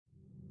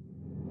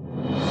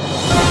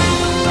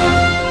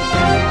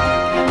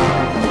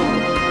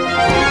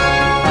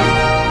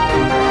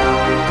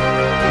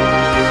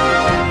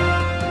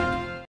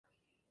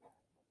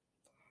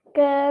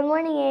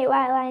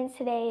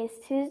Today is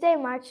Tuesday,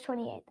 March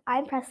 28th.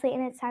 I'm Presley,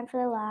 and it's time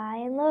for the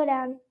Lion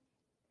Lowdown.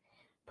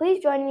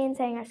 Please join me in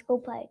saying our school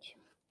pledge.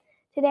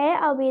 Today,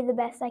 I'll be the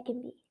best I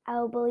can be.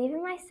 I will believe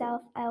in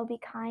myself. I will be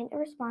kind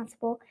and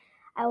responsible.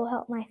 I will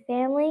help my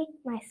family,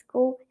 my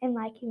school, and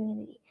my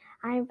community.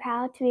 I am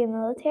proud to be a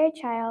military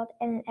child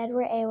and an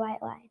Edward A.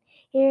 White Lion.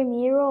 Hear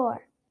me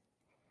roar.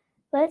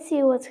 Let's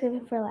see what's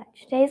cooking for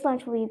lunch. Today's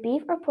lunch will be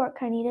beef or pork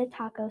carnita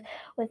tacos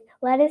with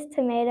lettuce,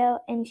 tomato,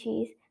 and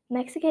cheese,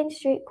 Mexican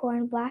street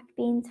corn, black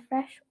beans,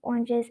 fresh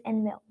oranges,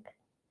 and milk.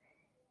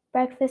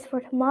 Breakfast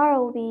for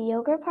tomorrow will be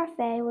yogurt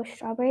parfait with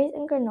strawberries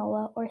and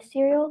granola, or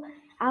cereal,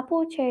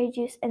 apple, cherry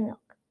juice, and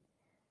milk.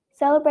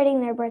 Celebrating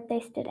their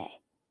birthdays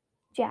today.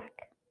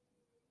 Jack.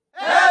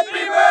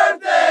 Happy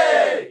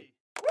birthday!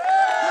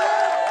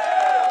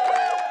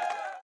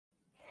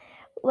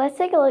 Let's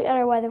take a look at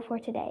our weather for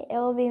today. It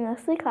will be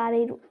mostly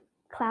cloudy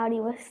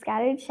with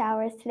scattered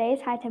showers. Today's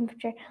high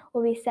temperature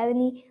will be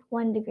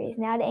 71 degrees.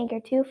 Now to Anchor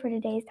 2 for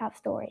today's top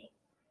story.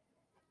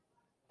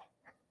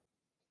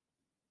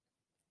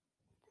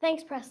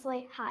 Thanks,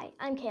 Presley. Hi,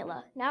 I'm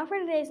Kayla. Now for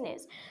today's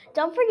news.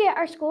 Don't forget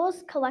our school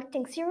is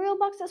collecting cereal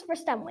boxes for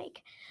STEM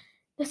Week.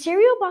 The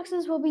cereal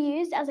boxes will be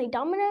used as a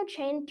domino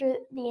chain through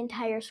the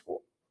entire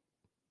school.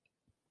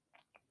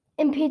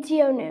 In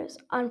PTO news,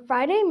 on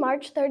Friday,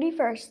 March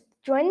 31st,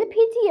 join the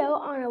PTO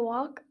on a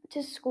walk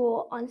to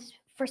school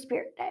for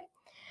Spirit Day.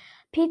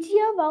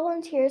 PTO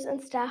volunteers and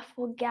staff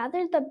will gather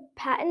at the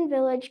Patton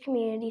Village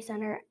Community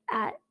Center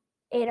at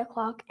 8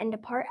 o'clock and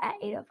depart at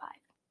 8:05.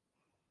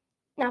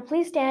 Now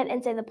please stand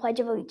and say the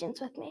Pledge of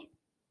Allegiance with me.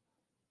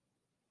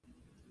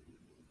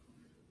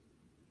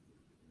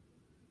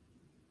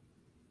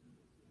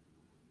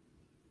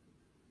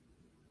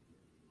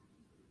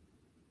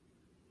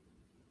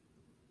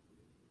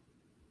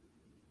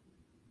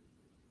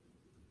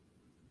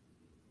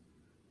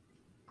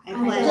 I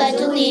pledge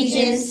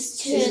allegiance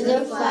to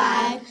the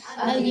flag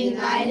of the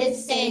United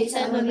States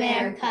of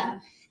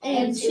America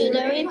and to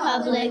the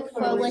republic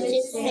for which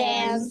it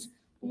stands,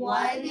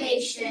 one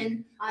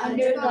nation,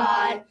 under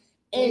God,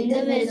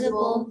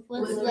 indivisible,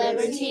 with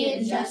liberty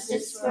and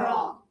justice for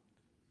all.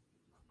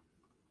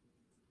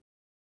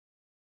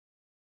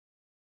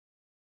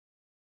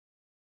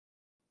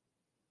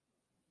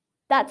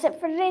 That's it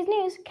for today's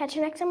news. Catch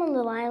you next time on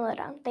the Lion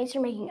Lowdown. Thanks for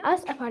making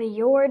us a part of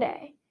your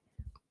day.